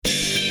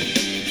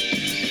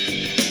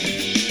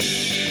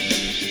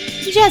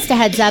Just a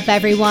heads up,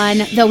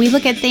 everyone. Though we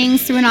look at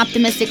things through an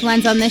optimistic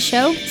lens on this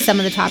show, some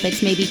of the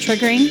topics may be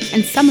triggering,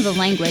 and some of the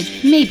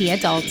language may be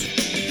adult.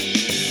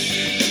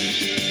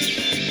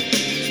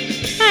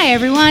 Hi,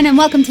 everyone, and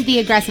welcome to the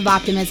Aggressive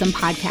Optimism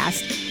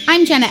Podcast.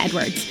 I'm Jenna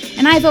Edwards,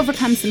 and I've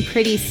overcome some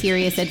pretty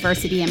serious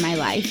adversity in my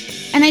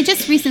life. And I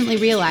just recently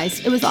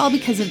realized it was all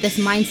because of this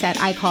mindset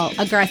I call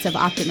aggressive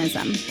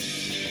optimism.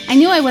 I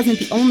knew I wasn't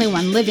the only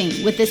one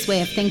living with this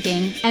way of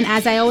thinking, and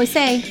as I always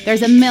say,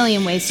 there's a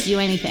million ways to do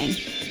anything.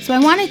 So I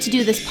wanted to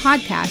do this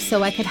podcast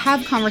so I could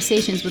have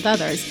conversations with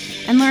others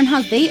and learn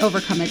how they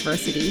overcome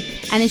adversity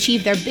and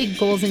achieve their big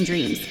goals and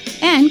dreams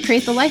and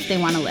create the life they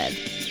want to live.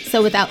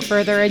 So without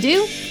further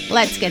ado,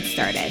 let's get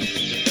started.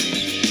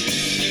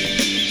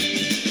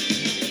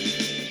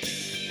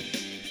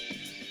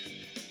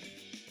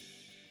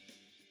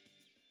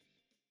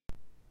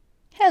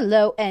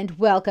 Hello and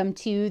welcome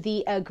to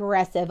the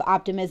Aggressive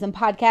Optimism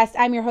Podcast.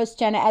 I'm your host,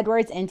 Jenna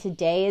Edwards, and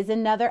today is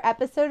another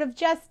episode of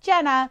Just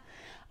Jenna.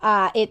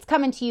 It's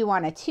coming to you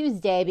on a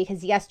Tuesday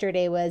because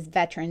yesterday was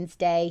Veterans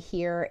Day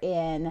here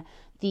in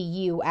the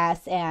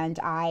U.S. and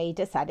I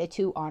decided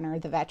to honor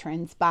the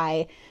veterans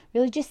by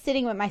really just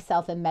sitting with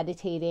myself and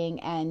meditating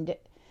and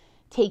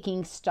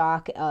taking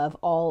stock of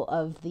all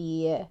of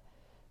the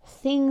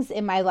things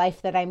in my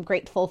life that I'm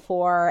grateful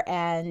for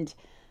and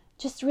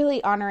just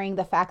really honoring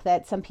the fact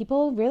that some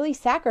people really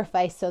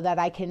sacrifice so that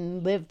I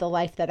can live the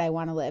life that I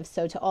want to live.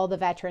 So to all the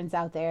veterans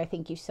out there,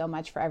 thank you so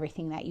much for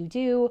everything that you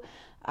do.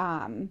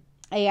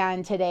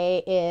 And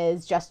today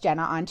is Just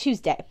Jenna on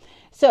Tuesday.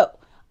 So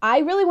I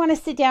really want to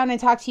sit down and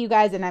talk to you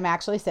guys, and I'm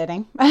actually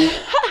sitting,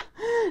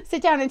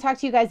 sit down and talk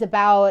to you guys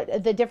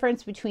about the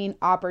difference between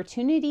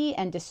opportunity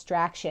and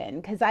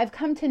distraction. Because I've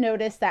come to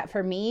notice that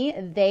for me,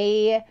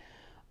 they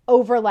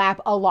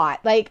overlap a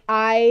lot. Like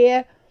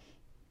I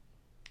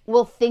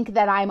will think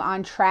that I'm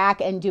on track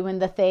and doing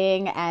the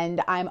thing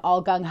and I'm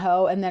all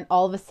gung-ho. And then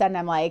all of a sudden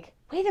I'm like,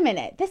 wait a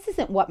minute, this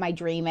isn't what my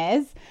dream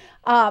is.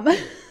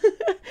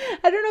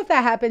 I don't know if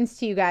that happens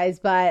to you guys,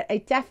 but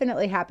it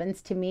definitely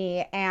happens to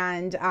me.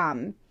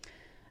 And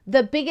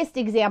the biggest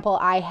example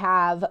I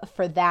have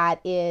for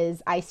that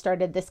is I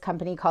started this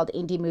company called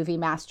Indie Movie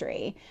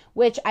Mastery,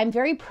 which I'm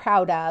very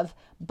proud of,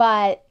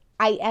 but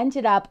I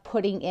ended up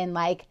putting in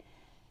like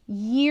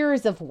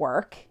years of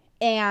work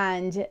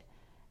and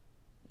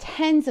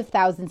tens of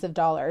thousands of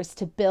dollars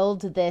to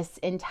build this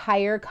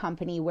entire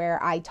company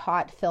where I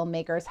taught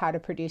filmmakers how to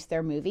produce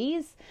their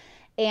movies.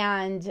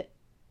 And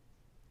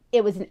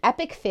it was an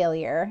epic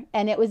failure.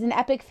 And it was an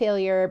epic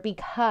failure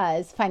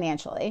because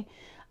financially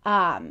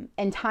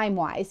and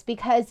time-wise,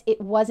 because it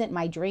wasn't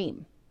my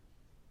dream.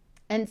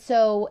 And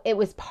so it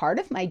was part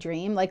of my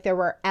dream. Like there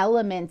were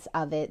elements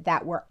of it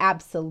that were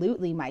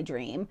absolutely my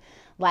dream,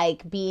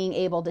 like being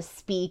able to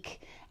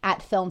speak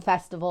at film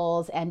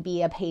festivals and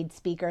be a paid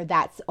speaker.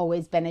 That's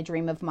always been a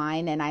dream of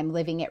mine. And I'm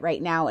living it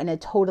right now in a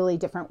totally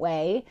different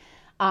way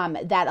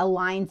that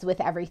aligns with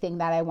everything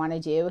that I want to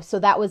do. So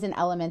that was an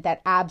element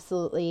that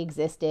absolutely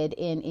existed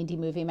in Indie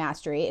Movie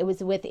Mastery. It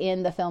was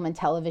within the film and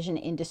television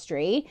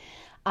industry.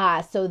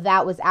 So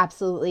that was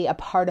absolutely a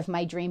part of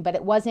my dream, but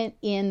it wasn't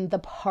in the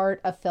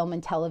part of film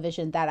and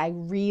television that I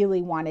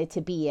really wanted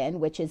to be in,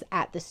 which is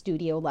at the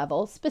studio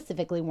level,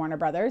 specifically Warner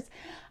Brothers.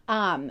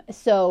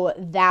 So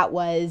that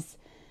was,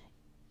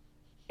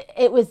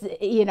 it was,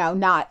 you know,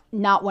 not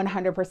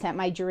 100%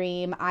 my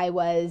dream. I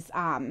was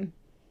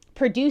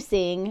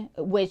producing,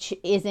 which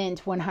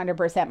isn't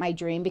 100% my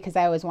dream because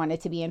I always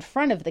wanted to be in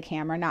front of the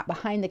camera, not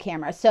behind the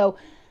camera. So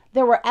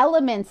there were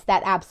elements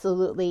that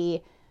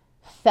absolutely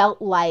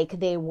felt like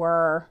they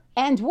were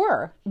and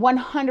were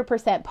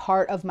 100%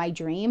 part of my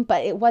dream,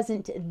 but it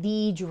wasn't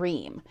the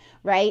dream,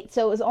 right?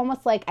 So it was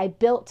almost like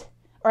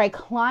I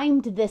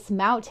climbed this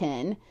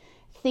mountain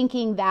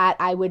thinking that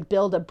I would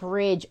build a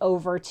bridge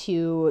over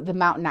to the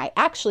mountain I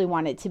actually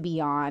wanted to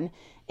be on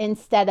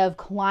instead of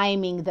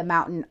climbing the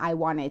mountain I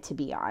wanted to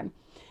be on.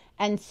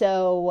 And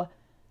so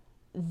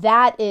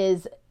that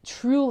is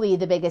truly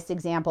the biggest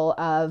example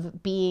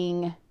of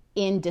being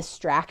in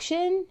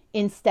distraction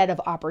instead of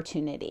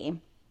opportunity.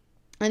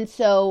 And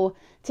so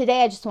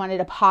today I just wanted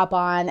to pop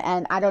on,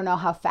 and I don't know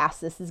how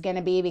fast this is going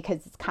to be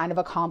because it's kind of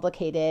a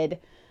complicated,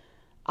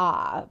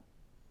 like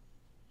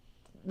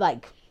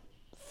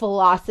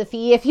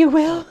philosophy, if you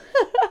will.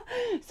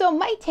 So it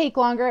might take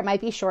longer. It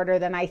might be shorter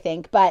than I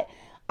think, but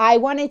I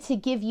wanted to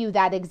give you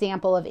that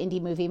example of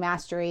Indie Movie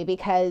Mastery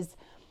because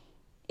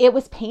it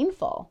was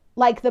painful.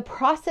 Like the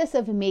process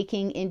of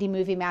making Indie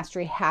Movie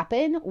Mastery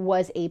happen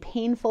was a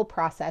painful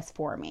process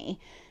for me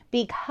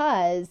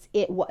because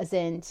it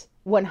wasn't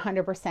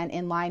 100%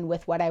 in line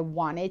with what I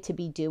wanted to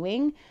be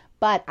doing,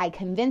 but I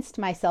convinced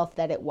myself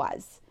that it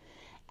was.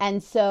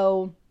 And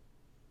so,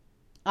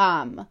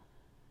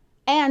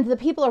 and the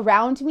people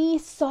around me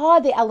saw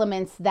the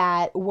elements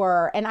that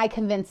were, and I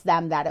convinced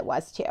them that it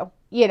was too,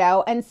 you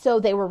know? And so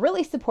they were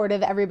really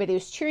supportive. Everybody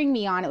was cheering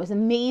me on. It was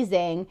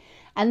amazing.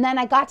 And then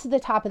I got to the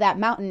top of that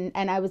mountain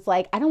and I was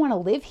like, I don't want to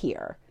live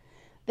here.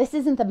 this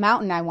isn't the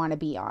mountain I want to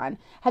be on.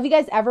 Have you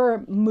guys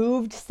ever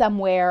moved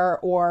somewhere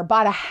or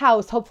bought a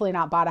house, hopefully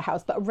not bought a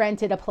house, but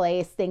rented a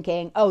place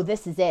thinking, oh,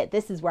 this is it.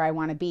 This is where I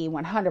want to be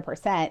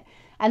 100%.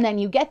 And then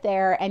you get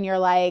there and you're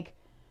like,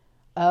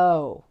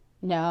 oh,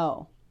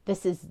 no,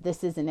 this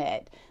isn't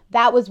it.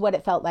 That was what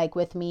it felt like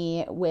with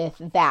me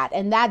with that.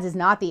 And that is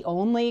not the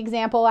only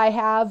example I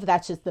have.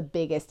 That's just the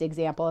biggest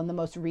example and the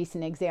most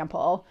recent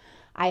example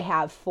I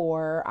have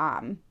for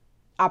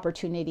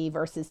opportunity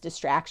versus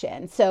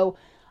distraction. So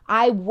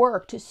I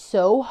worked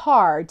so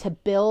hard to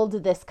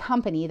build this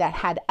company that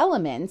had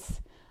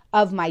elements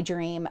of my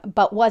dream,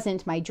 but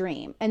wasn't my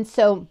dream. And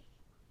so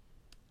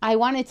I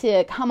wanted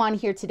to come on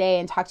here today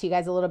and talk to you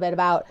guys a little bit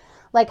about,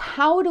 like,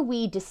 how do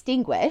we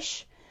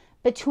distinguish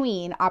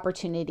between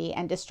opportunity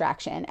and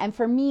distraction? And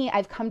for me,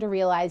 I've come to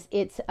realize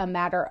it's a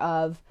matter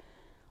of,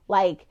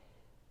 like,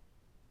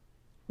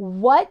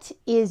 what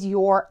is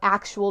your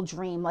actual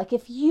dream? Like,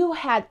 if you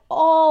had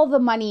all the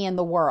money in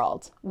the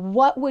world,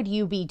 what would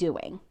you be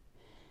doing?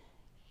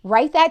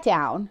 Write that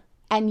down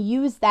and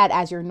use that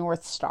as your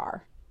North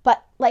Star.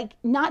 But, like,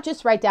 not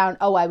just write down,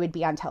 oh, I would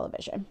be on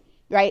television,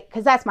 right?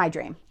 Because that's my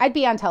dream. I'd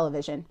be on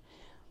television.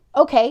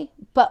 Okay,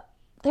 but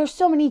there's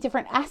so many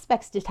different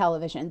aspects to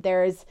television.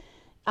 There's,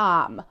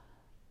 the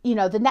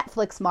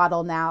Netflix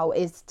model now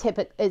is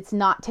it's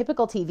not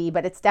typical TV,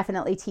 but it's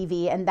definitely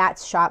TV, and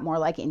that's shot more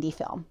like indie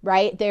film,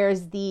 right?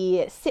 There's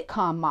the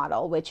sitcom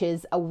model, which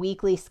is a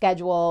weekly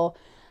schedule,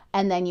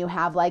 and then you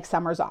have like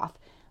summers off.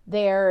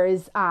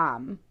 There's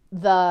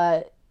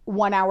the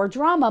 1 hour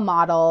drama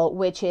model,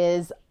 which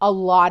is a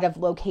lot of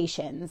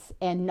locations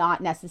and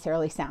not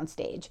necessarily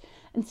soundstage.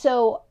 And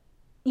so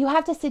you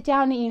have to sit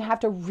down and you have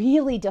to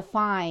really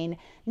define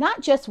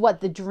not just what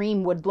the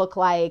dream would look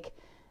like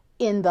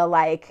in the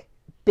like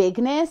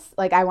bigness,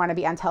 like I want to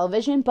be on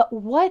television, but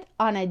what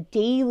on a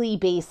daily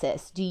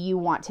basis do you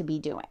want to be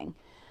doing?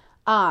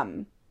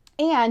 And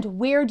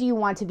where do you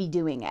want to be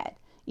doing it?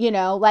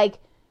 Like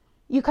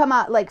you come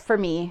out, like for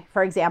me,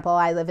 for example,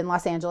 I live in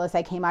Los Angeles.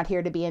 I came out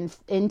here to be in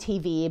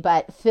TV,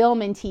 but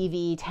film and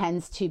TV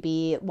tends to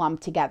be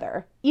lumped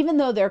together, even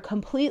though they're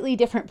completely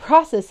different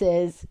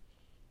processes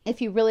if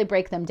you really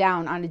break them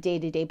down on a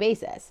day-to-day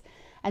basis.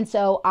 And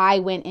so I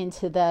went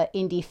into the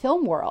indie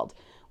film world,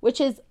 which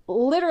is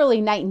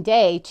literally night and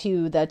day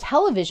to the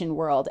television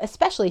world,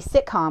 especially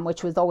sitcom,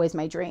 which was always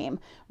my dream,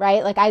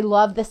 right? Like I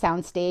love the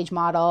soundstage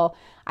model.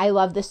 I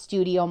love the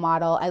studio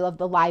model. I love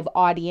the live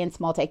audience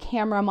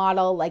multi-camera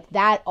model. Like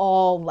that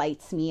all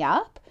lights me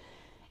up.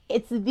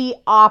 It's the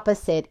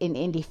opposite in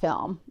indie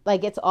film.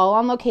 Like it's all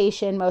on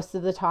location most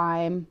of the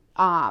time.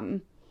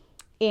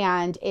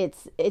 And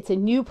it's a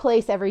new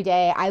place every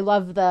day. I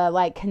love the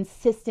like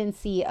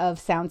consistency of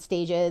sound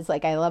stages.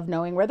 Like I love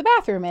knowing where the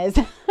bathroom is.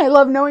 I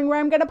love knowing where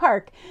I'm going to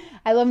park.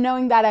 I love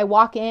knowing that I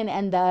walk in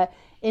and the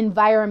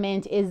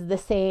environment is the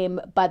same,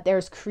 but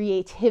there's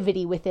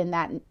creativity within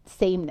that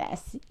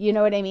sameness. You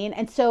know what I mean?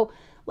 And so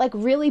like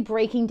really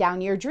breaking down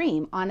your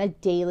dream on a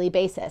daily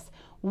basis.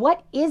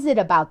 What is it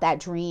about that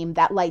dream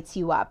that lights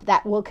you up,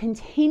 that will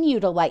continue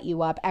to light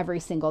you up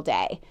every single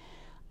day?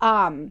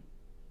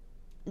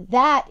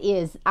 That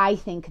is, I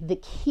think, the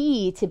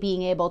key to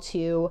being able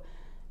to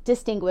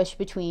distinguish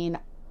between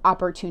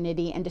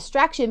opportunity and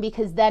distraction,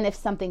 because then if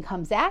something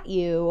comes at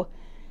you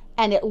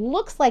and it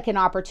looks like an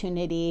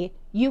opportunity,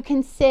 you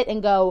can sit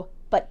and go,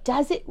 but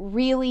does it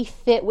really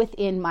fit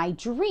within my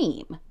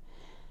dream?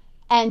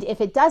 And if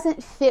it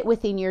doesn't fit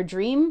within your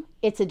dream,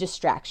 it's a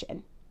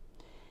distraction.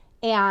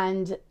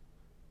 And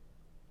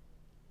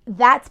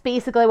that's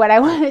basically what I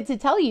wanted to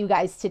tell you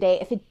guys today.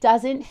 If it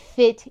doesn't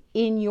fit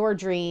in your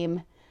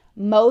dream,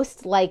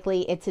 most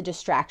likely it's a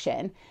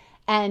distraction.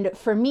 And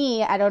for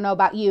me, I don't know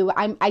about you,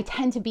 I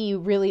tend to be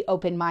really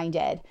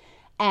open-minded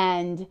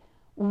and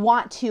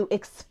want to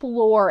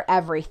explore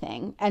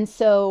everything. And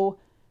so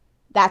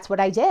that's what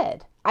I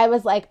did. I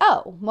was like,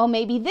 oh, well,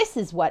 maybe this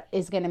is what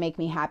is going to make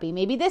me happy.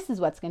 Maybe this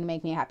is what's going to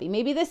make me happy.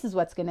 Maybe this is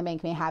what's going to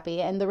make me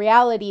happy. And the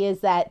reality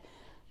is that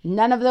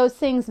none of those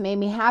things made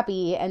me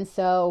happy. And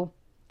so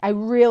I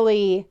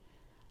really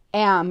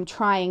am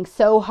trying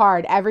so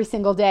hard every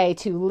single day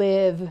to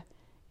live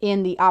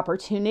in the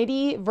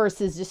opportunity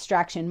versus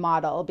distraction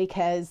model,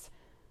 because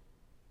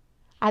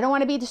I don't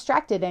want to be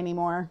distracted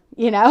anymore,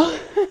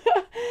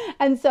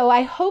 And so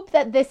I hope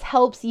that this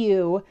helps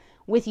you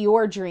with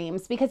your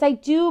dreams, because I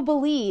do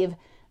believe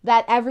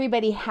that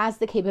everybody has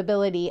the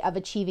capability of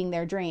achieving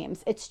their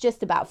dreams. It's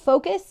just about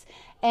focus,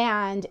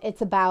 and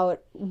it's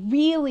about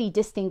really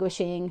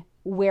distinguishing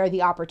where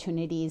the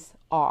opportunities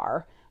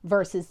are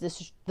versus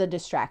the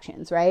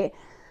distractions, right?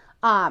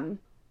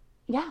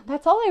 Yeah,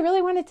 that's all I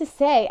really wanted to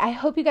say. I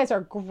hope you guys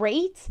are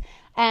great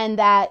and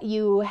that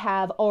you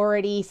have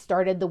already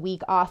started the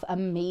week off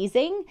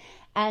amazing.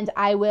 And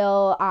I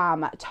will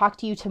talk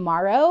to you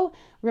tomorrow.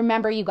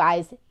 Remember, you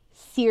guys,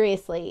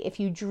 seriously, if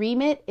you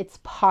dream it, it's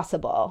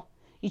possible.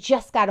 You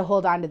just got to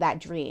hold on to that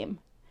dream.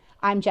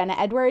 I'm Jenna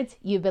Edwards.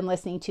 You've been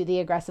listening to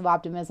the Aggressive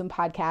Optimism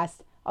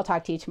Podcast. I'll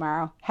talk to you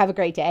tomorrow. Have a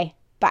great day.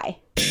 Bye.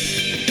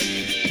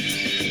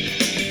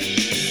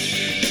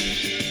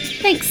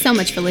 Thanks so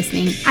much for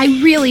listening. I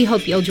really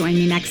hope you'll join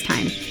me next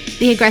time.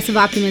 The Aggressive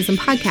Optimism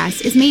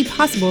Podcast is made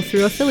possible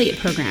through affiliate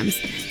programs.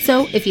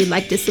 So if you'd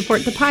like to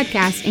support the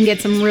podcast and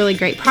get some really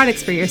great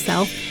products for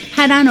yourself,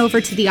 head on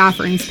over to the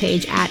offerings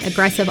page at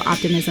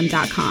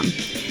aggressiveoptimism.com.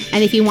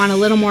 And if you want a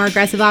little more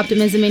aggressive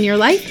optimism in your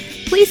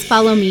life, please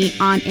follow me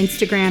on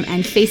Instagram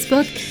and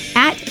Facebook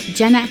at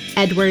Jenna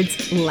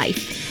Edwards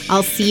Life.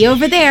 I'll see you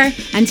over there.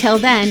 Until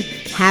then,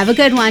 have a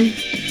good one.